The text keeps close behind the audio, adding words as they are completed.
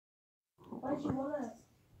Don't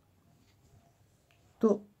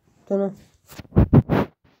know.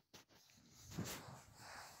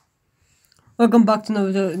 Welcome back to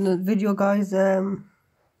another video, guys. If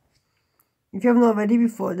you haven't already,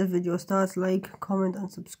 before the video starts, like, comment,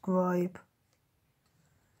 and subscribe.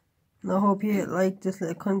 And I hope you like this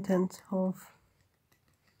little content of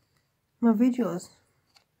my videos.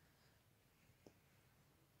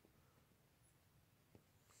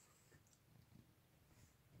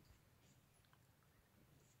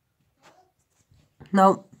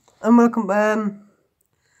 Now, and welcome.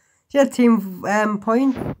 Yeah, team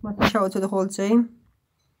point. Shout out to the whole team.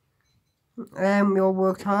 We all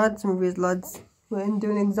worked hard. Some of these lads were in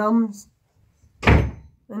doing exams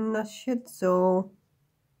and that shit. So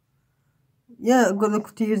yeah, good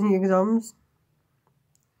luck to using your exams.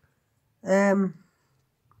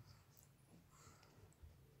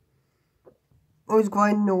 Always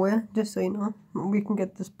grinding away, just so you know. We can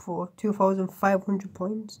get this for 2,500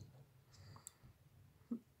 points.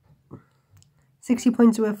 60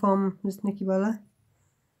 points away from this Nikki Bella.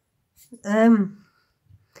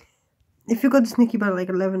 If you got this Nikki Bella like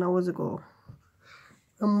 11 hours ago,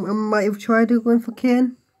 I might have tried to go in for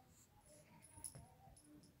Kane.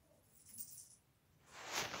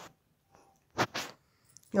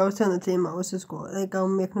 I was telling the team I was just going, like,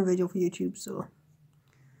 I'm making a video for YouTube, so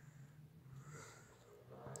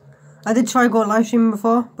I did try going live streaming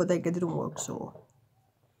before, but like it didn't work. So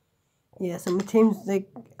yeah, so my team's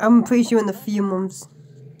like, I'm pretty sure in a few months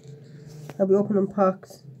I'll be opening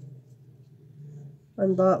packs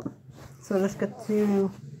and that. So let's get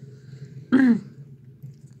to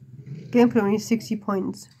gameplay. Only 60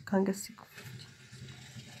 points. Can't get 60.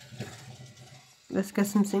 Let's get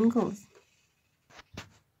some singles.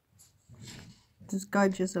 This guy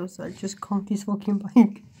just outside just conked his fucking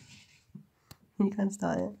bike. He can't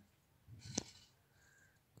start it.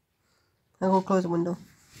 I'll go close the window.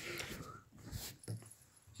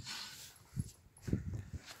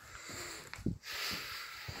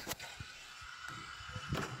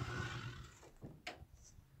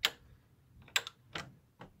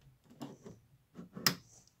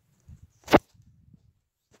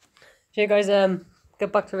 Okay guys,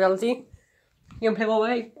 get back to reality. You can play all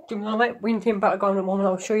way, do me all way, win team battleground at the moment.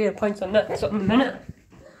 I'll show you the points on that in a minute.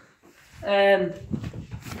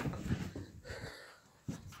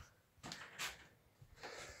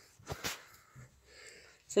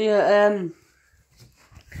 So yeah,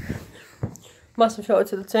 massive shout out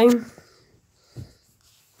to the team.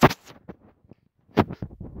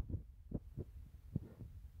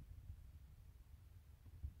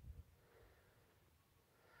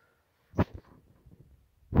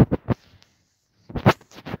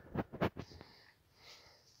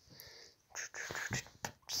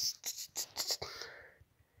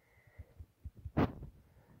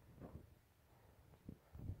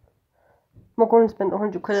 I'm going to spend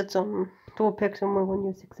 100 credits on 2 picks and we're going to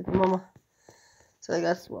use 6 of the mama. So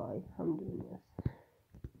that's why I'm doing this.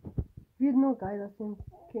 We had no guy that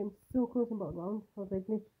came so close in background. I was like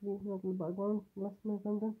literally not in the background last minute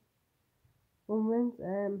something. 1 wins,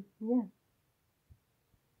 yeah.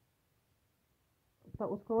 That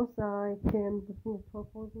was close. I came between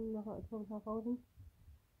 12,000 and 12,500.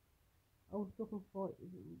 I was looking for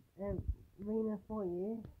Rena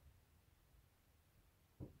 48.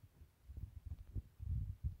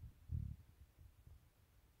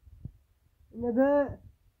 In a bit.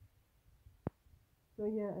 So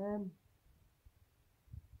yeah,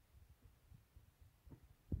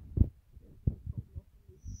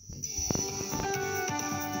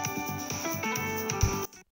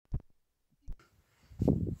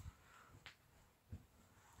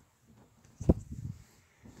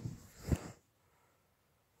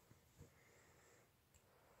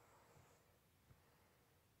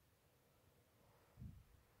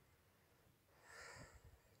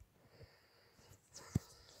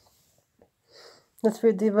 let's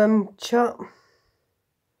read the chat.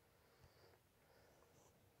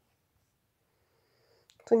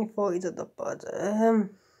 24 isn't that bad.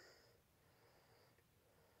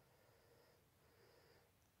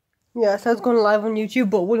 Yeah, so I was going live on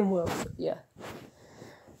YouTube, but it wouldn't work. But yeah,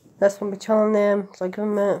 that's from my channel name. So give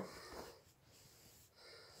him a.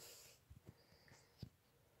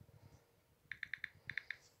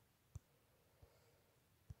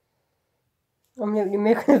 You're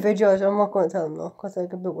making a video, so I'm not going to tell him though, because it's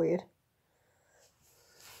like a bit weird.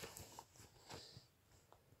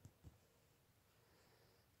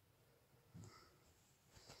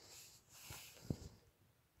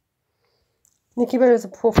 Nikki Bella is a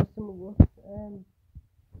pro for some of us.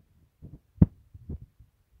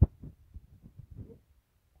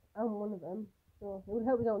 I'm one of them, so it would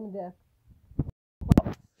help us out in the deck.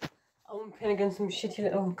 I'm playing against some shitty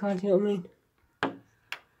little cards, you know what I mean?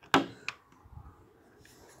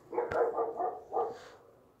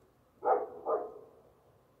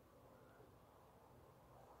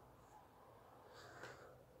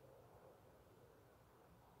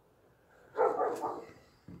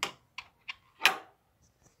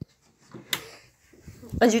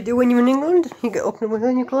 As you do when you're in England, you get up in the window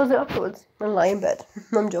and you close it afterwards and lie in bed.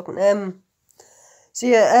 I'm joking. So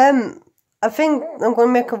yeah, I think I'm going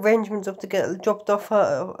to make arrangements up to get dropped off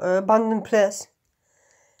at an abandoned place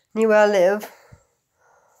near where I live.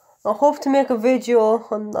 I hope to make a video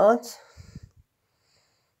on that.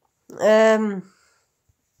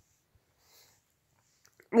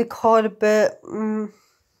 Record a bit. My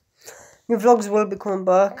vlogs will be coming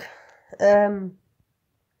back.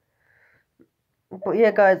 But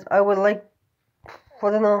yeah, guys, I would like, I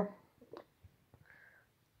don't know.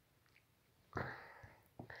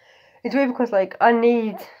 It's weird because, like,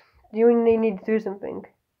 you really need to do something.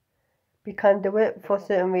 You can't do it for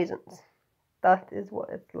certain reasons. That is what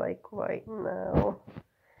it's like right now.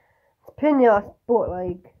 It's a pain in the ass, but,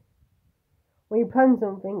 like, when you plan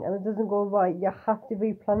something and it doesn't go right, you have to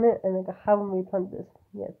replan it, and, like, I haven't replanned this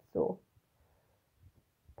yet, so.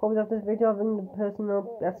 Probably after this video, I'll ring the person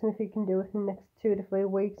up, ask him if he can do it in the next 2 to 3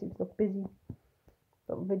 weeks if he's not busy.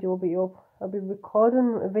 That video will be up. I'll be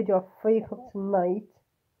recording a video at 3 o'clock tonight.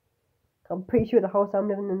 I'm pretty sure the house I'm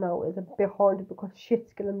living in now is a bit haunted because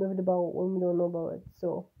shit's getting moved about when we don't know about it.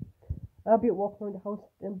 So I'll be walking around the house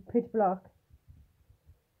in pitch black.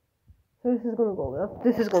 So this is gonna go.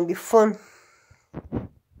 This is gonna be fun.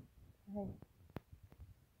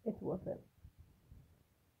 It's worth it.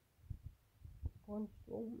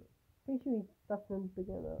 Pretty sure he's definitely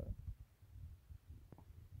bigger than that.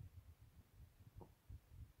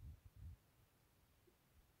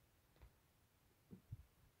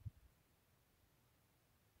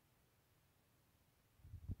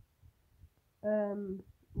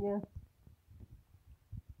 Yeah.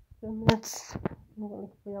 7 minutes. I've got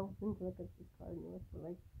like 3 hours until I get this car anyway, so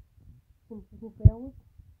like, 3 hours.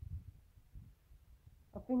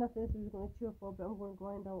 I think after this is going to chew for a bit. I'm going to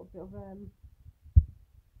grind out a bit of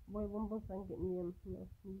Royal Rumbles and get me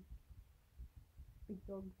some big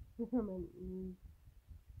dogs.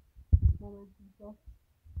 Moments and stuff.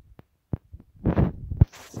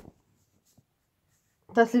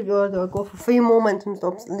 That's the order. I go for 3 momentum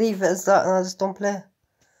stops, leave it as that, and I just don't play.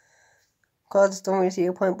 Because I just don't really see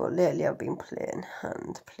a point, but lately I've been playing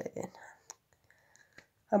and playing.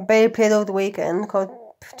 I barely played over the weekend because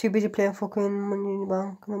I'm too busy playing fucking Money in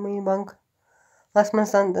the Bank. Last man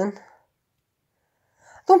standing.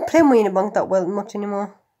 I don't play Money in the Bank that well much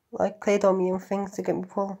anymore. Like, Clay told me and things to get me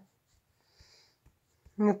pull.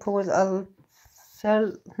 My pull was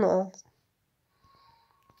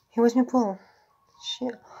He was my pull.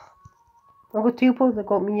 Shit. I got 2 pulls. I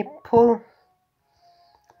got me a pull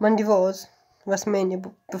Mandy Rose, WrestleMania,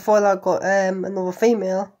 but before that I got another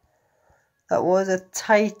female. That was a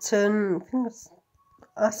Titan, I think it was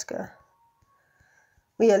Asuka.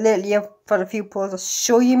 But yeah, lately I've had a few pulls. I'll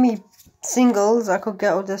show you me singles I could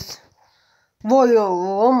get out of this what's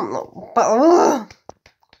wrong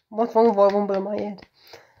with Royal Rumble in my head?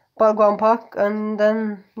 Battleground Pack, and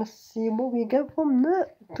then let's see what we get from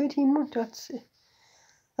that. Pretty much that's it.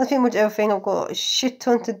 That's pretty much everything. I've got a shit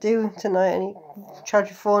ton to do tonight. I need to charge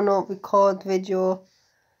your phone up, record video,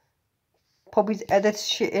 probably edit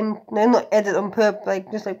shit in. No, not edit on purpose,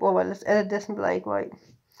 like just like, oh right, let's edit this and be like, right,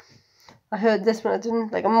 I heard this one, I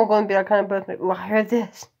didn't. Like, I'm not going to be that kind of person, like, oh, I heard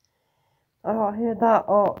this, oh, I heard that,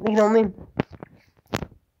 oh, you know what I mean?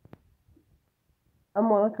 I'm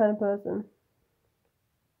not that kind of person.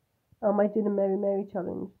 I might do the Mary Mary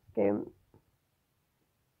challenge game.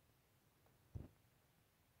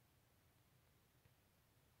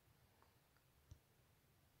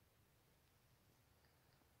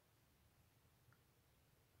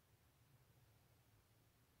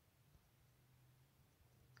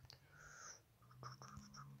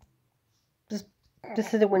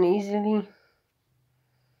 This is the one easily.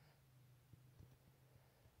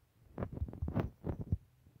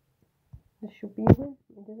 This should be one.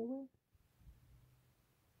 Is it a win?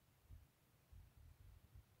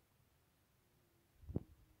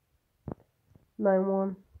 Nine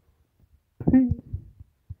one.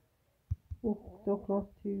 It's so close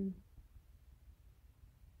to.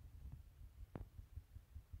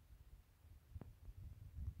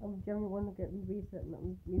 I'm generally want to get reset and that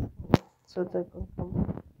was beautiful. So it's like,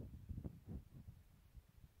 well,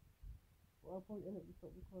 I'll probably end up with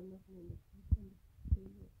stop recording this and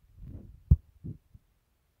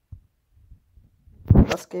then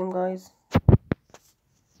last game, guys.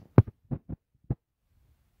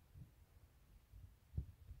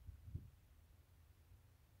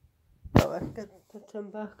 get the turn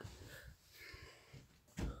back.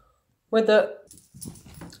 With the,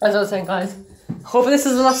 as I was saying, guys, hope this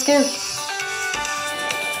is the last game.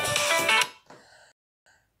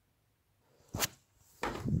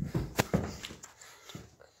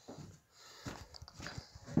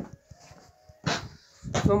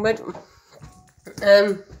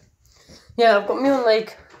 Yeah, I've got me on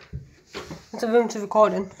like it's a room to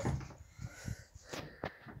record in.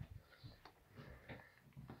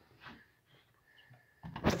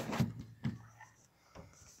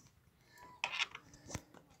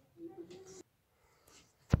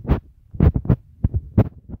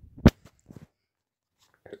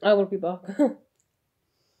 I will be back.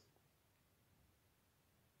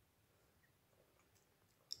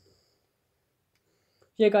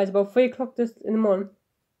 Yeah, guys, about 3 o'clock this in the morning.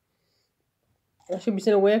 I should be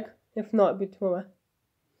still awake. If not, it'll be tomorrow.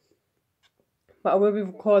 But I will be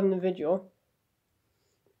recording the video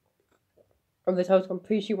of this house. I'm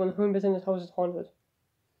pretty sure 100% this house is haunted.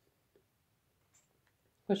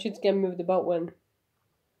 Because shit's getting moved about when,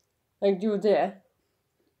 like, the other day,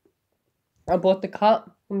 I bought the cat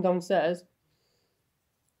from downstairs.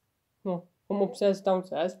 No, from upstairs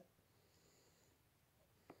downstairs.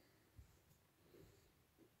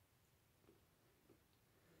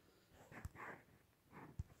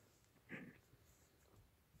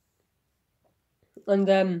 And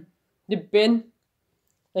the bin,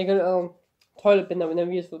 like a little toilet bin that we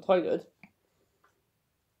never used for the toilet,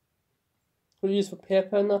 we used for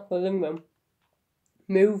paper and that for the living room,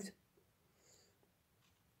 moved.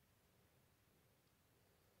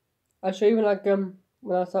 I'll show you like when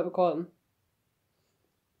I start recording.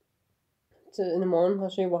 So in the morning, I'll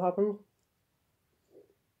show you what happened.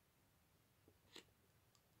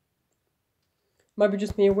 Might be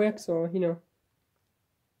just me awake, so you know.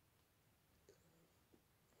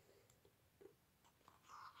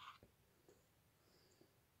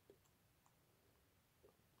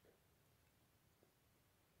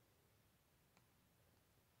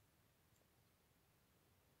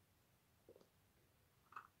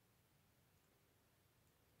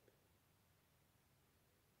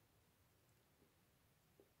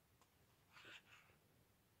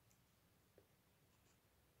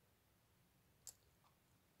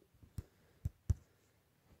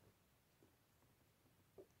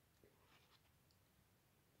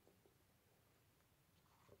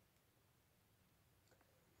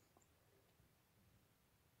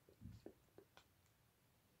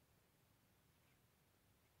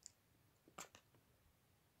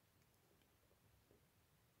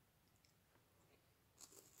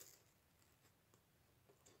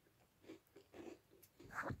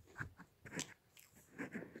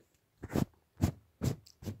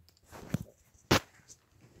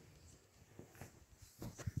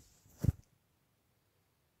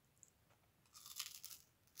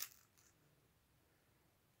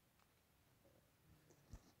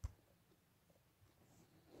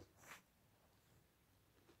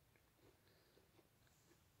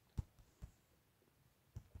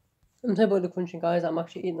 I'm sorry about the crunching, guys. I'm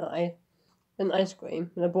actually eating an ice cream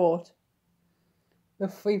and I bought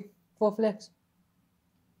with 4 flakes.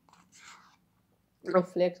 No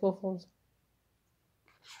flakes, waffles.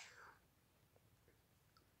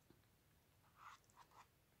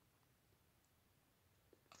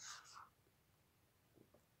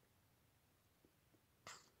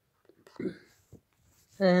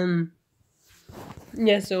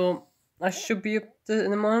 Yeah, so I should be up in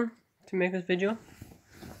the morning to make this video.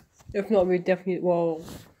 If not, we definitely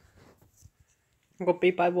got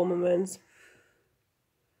beat by woman wins.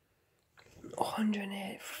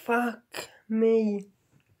 108. Fuck me.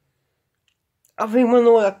 I think we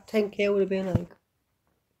know what 10k would have been like.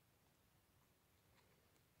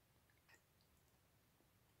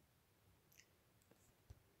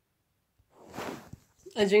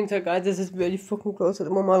 I think so, guys, this is really fucking close at the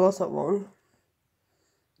moment. I lost that one.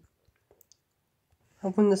 I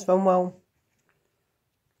won this one well.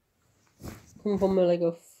 Come from like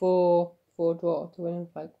a 4 draw to win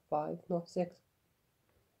like 5, not 6.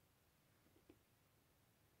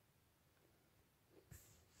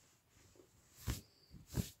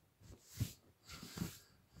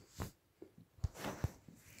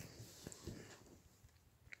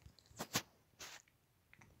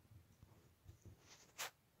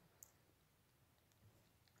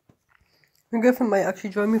 My girlfriend might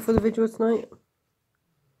actually join me for the video tonight.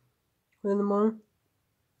 In the morning.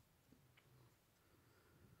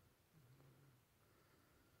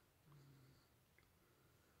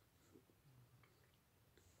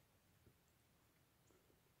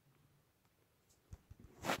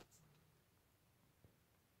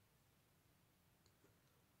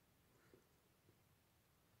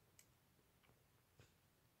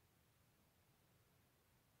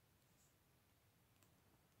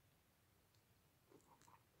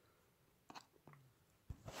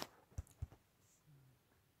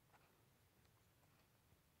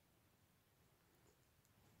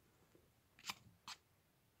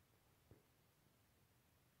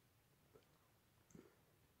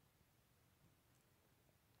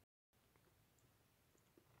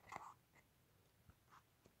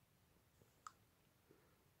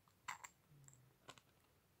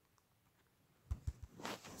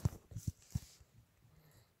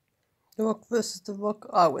 The Rock versus The Rock.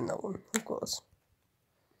 I win that one, of course.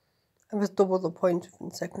 I was double the point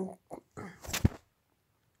in second.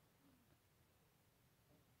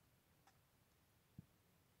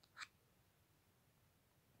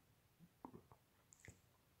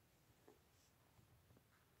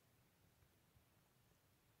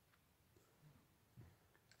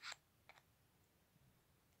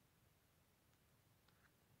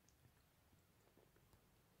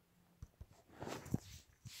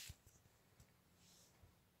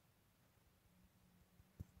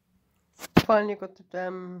 Finally got the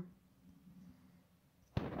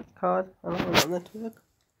card. I don't know on network.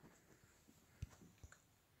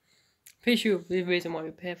 Pretty sure the reason why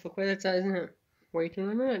we pay for credits, isn't it? Waiting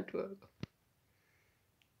on the network.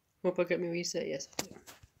 Hope I get me reset. Yes, I do.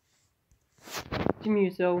 Jimmy,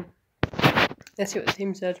 so let's see what the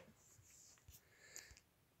team said.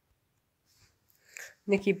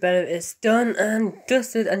 Nikki Bella is done and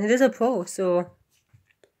dusted, and it is a pro, so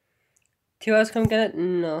 2 hours come get it?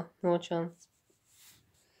 No chance.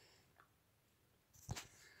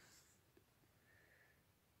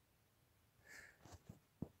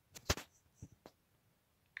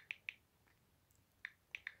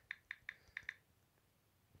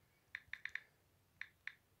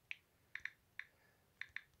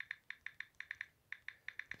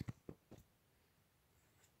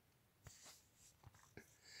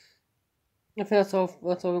 I think that's all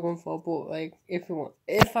we're going for, but like if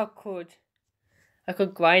I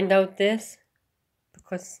could grind out this,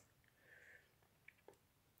 because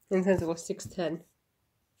in terms of 610.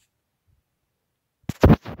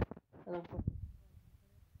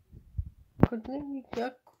 And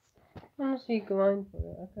I honestly grind for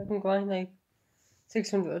it. I can grind like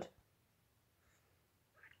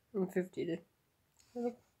 650.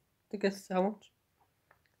 I guess how much?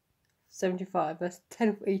 75. That's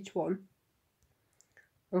 10 for each one.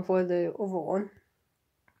 And for the other one,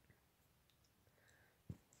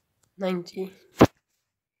 90.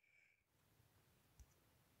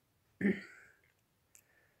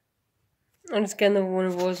 I'm just getting another one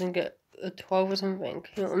of those and get a 12 or something.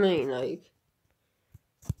 You know what I mean? Like,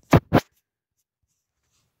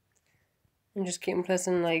 I'm just keeping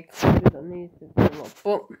pressing like on these.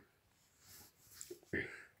 But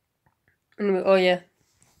anyway, oh yeah,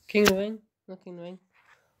 King of the Ring, not King of the Ring.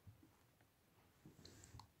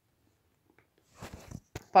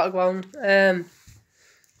 Battleground.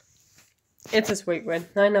 It's a sweet win.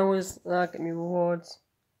 9 hours. That get me rewards.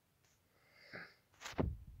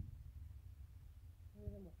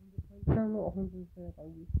 I'm not 103 I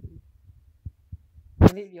used to.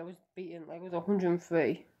 Lately I was beating, like, I was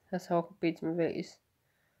 103. That's how I could beat my race.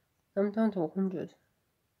 I'm down to 100.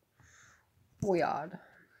 Weird.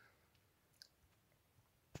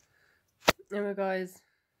 Anyway, guys,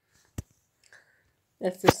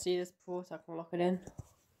 let's just see this pro so I can lock it in.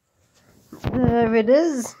 There it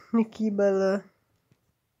is, Nikki Bella.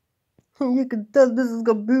 You can tell this has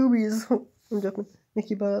got boobies. I'm joking.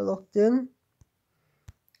 Nikki Bella locked in.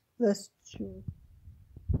 Let's choose.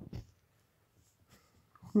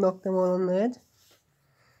 Knock them all on the head.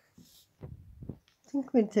 I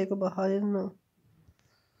think we'd take up a high, isn't it?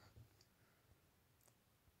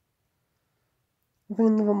 I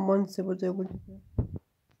think another monster would do it.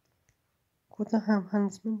 Go to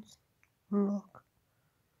enhancements. Unlock.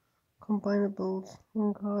 Combinables.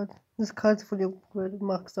 Oh god. This card's fully upgraded,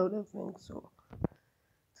 maxed out everything, so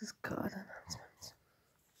this card enhancements.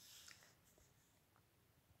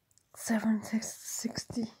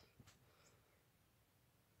 760.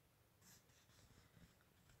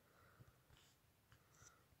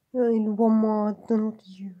 I need one more I don't know what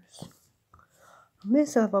to use. I may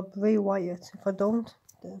still have a Bray Wyatt. If I don't,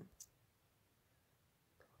 then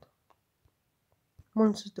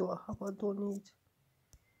monsters do I have? I don't need.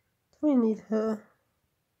 Do I need her?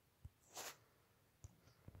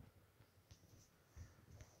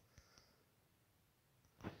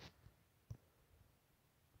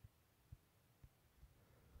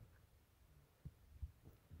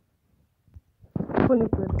 Fully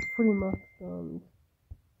good, fully maxed.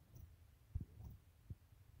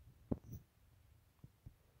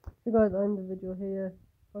 So guys, I end the video here.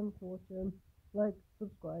 Thanks for watching. Like,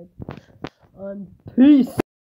 subscribe, and peace!